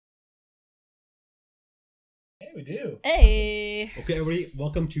we do. Hey. Awesome. Okay, everybody,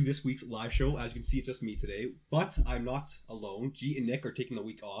 welcome to this week's live show. As you can see, it's just me today, but I'm not alone. G and Nick are taking the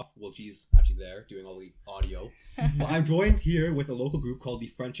week off. Well, G's actually there doing all the audio. But I'm joined here with a local group called the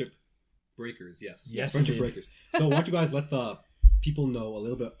Friendship Breakers. Yes, Friendship Breakers. So why don't you guys let the people know a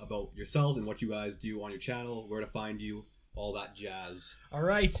little bit about yourselves and what you guys do on your channel, where to find you, all that jazz. All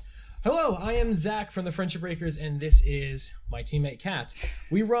right. Hello, I am Zach from the Friendship Breakers, and this is my teammate Kat.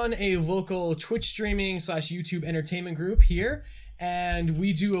 We run a local Twitch streaming / YouTube entertainment group here, and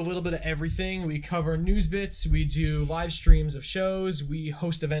we do a little bit of everything. We cover news bits, we do live streams of shows, we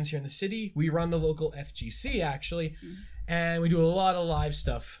host events here in the city, we run the local FGC actually, and we do a lot of live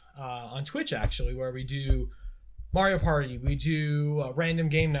stuff on Twitch actually, where we do Mario Party, we do random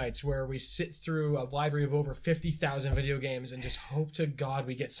game nights where we sit through a library of over 50,000 video games and just hope to God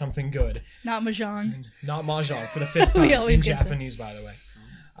we get something good. Not Mahjong. And not Mahjong for the fifth time. We always in get Japanese, by the way.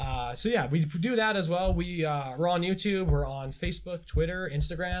 So yeah, we do that as well. We're on YouTube, we're on Facebook, Twitter,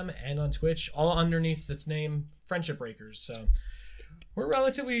 Instagram, and on Twitch, all underneath the name Friendship Breakers. So we're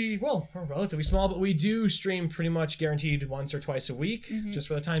relatively small, but we do stream pretty much guaranteed once or twice a week, just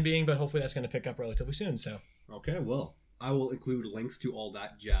for the time being, but hopefully that's going to pick up relatively soon. So. Okay, well, I will include links to all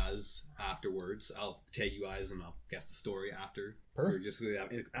that jazz afterwards. I'll tag you guys and I'll guess the story after. Just so they have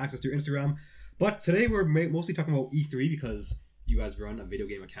access to your Instagram. But today we're mostly talking about E3 because you guys run a video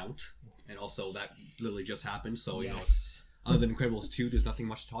game account. And also that literally just happened. So, you know, other than Incredibles 2, there's nothing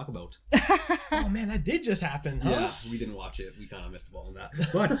much to talk about. Oh man, that did just happen, huh? Yeah, we didn't watch it. We kind of missed the ball on that.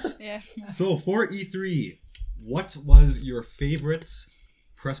 But, Yeah. So for E3, what was your favorite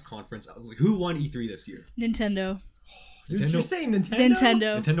press conference? Like, who won E3 this year? Nintendo. Did you say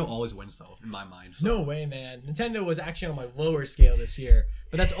Nintendo? Nintendo always wins, though, in my mind. So. No way, man. Nintendo was actually on my lower scale this year,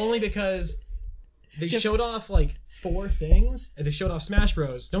 but that's only because they showed off like 4 things. And they showed off Smash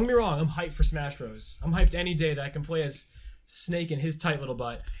Bros. Don't get me wrong, I'm hyped for Smash Bros. I'm hyped any day that I can play as Snake and his tight little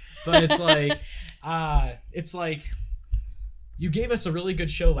butt. But it's like, you gave us a really good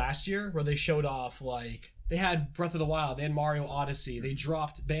show last year where they showed off like. They had Breath of the Wild, they had Mario Odyssey, they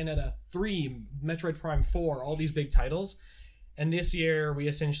dropped Bayonetta 3, Metroid Prime 4, all these big titles. And this year, we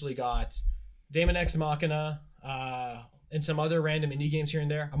essentially got Daemon X Machina, and some other random indie games here and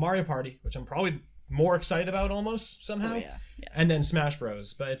there. A Mario Party, which I'm probably more excited about almost somehow. Oh, yeah. And then Smash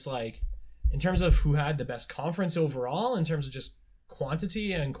Bros. But it's like, in terms of who had the best conference overall, in terms of just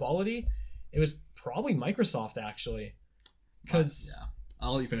quantity and quality, it was probably Microsoft, actually. Because... Yeah.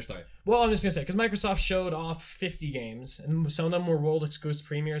 I'll let you finish, sorry. Well, I'm just going to say, because Microsoft showed off 50 games, and some of them were world exclusive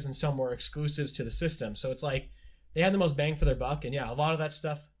premieres, and some were exclusives to the system. So it's like, they had the most bang for their buck, and yeah, a lot of that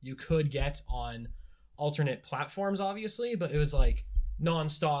stuff you could get on alternate platforms, obviously, but it was like,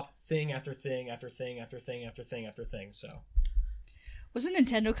 non-stop thing after thing after thing after thing after thing after thing, so... Wasn't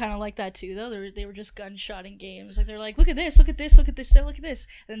Nintendo kind of like that too, though? They were just gunshotting games. Like, they're like, look at this, look at this, look at this, look at this.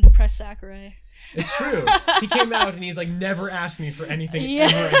 And then depressed Sakurai. It's true. He came out and he's like, never ask me for anything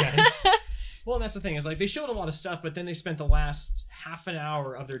ever again. Well, and that's the thing, is like, they showed a lot of stuff, but then they spent the last half an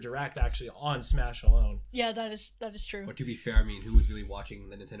hour of their Direct actually on Smash alone. Yeah, that is true. But to be fair, I mean, who was really watching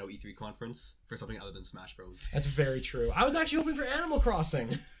the Nintendo E3 conference for something other than Smash Bros? That's very true. I was actually hoping for Animal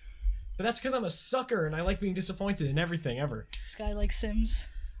Crossing. But that's because I'm a sucker and I like being disappointed in everything ever. This guy likes Sims.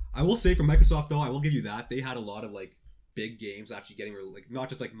 I will say for Microsoft, though, I will give you that. They had a lot of, like, big games actually getting, like, not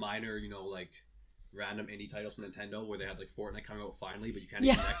just, like, minor, you know, like, random indie titles from Nintendo where they had, like, Fortnite coming out finally, but you can't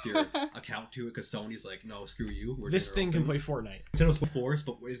connect your account to it because Sony's like, no, screw you. This thing can play Fortnite. Nintendo's Force,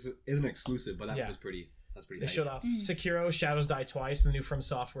 but isn't exclusive, but that was pretty, that's pretty They hype. showed off Sekiro, Shadows Die Twice, the new From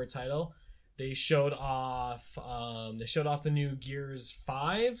Software title. They showed off the new Gears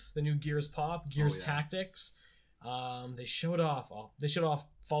 5, the new Gears Pop, Gears Tactics. They showed off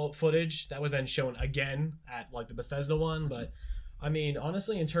Fallout footage that was then shown again at like the Bethesda one. But I mean,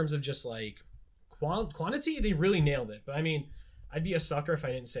 honestly, in terms of just like quantity, they really nailed it. But I mean, I'd be a sucker if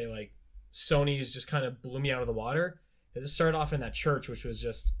I didn't say like Sony's just kind of blew me out of the water. It just started off in that church, which was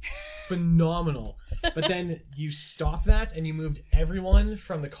just phenomenal. But then you stopped that and you moved everyone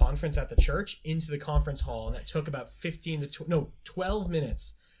from the conference at the church into the conference hall. And that took about 12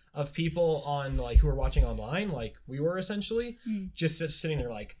 minutes of people on like who were watching online, like we were essentially, just sitting there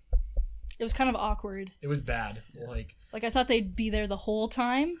like... It was kind of awkward. It was bad. Like I thought they'd be there the whole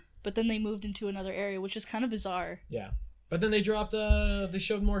time, but then they moved into another area, which is kind of bizarre. Yeah. But then they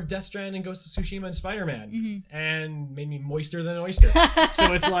showed more Death Stranding, Ghost of Tsushima, and Spider-Man, and made me moister than an oyster.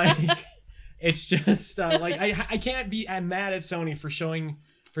 So it's like, it's just like I can't be mad at Sony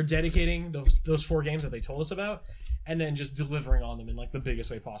for dedicating those 4 games that they told us about, and then just delivering on them in like the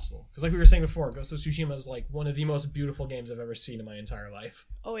biggest way possible. Because like we were saying before, Ghost of Tsushima is like one of the most beautiful games I've ever seen in my entire life.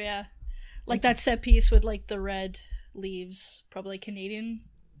 Oh yeah. Like that set piece with like the red leaves, probably Canadian.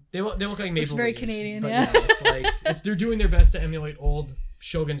 They look like maple It's very leaves, Canadian, but yeah. it's like they're doing their best to emulate old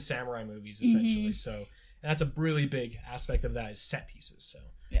Shogun samurai movies essentially. So and that's a really big aspect of that is set pieces. So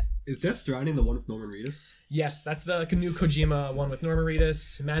Is Death Stranding the one with Norman Reedus? yes, that's the new Kojima one with Norman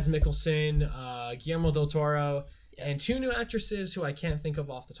Reedus, Mads Mikkelsen, Guillermo del Toro, and 2 new actresses who I can't think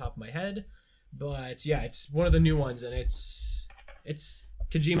of off the top of my head. But yeah, it's one of the new ones, and it's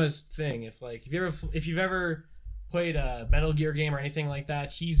Kojima's thing. If you've ever played a Metal Gear game or anything like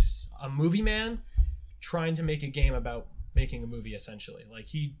that, he's a movie man trying to make a game about making a movie essentially. Like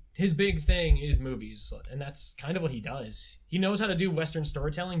his big thing is movies, and that's kind of what he does. He knows how to do Western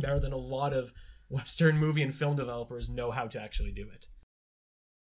storytelling better than a lot of Western movie and film developers know how to actually do it.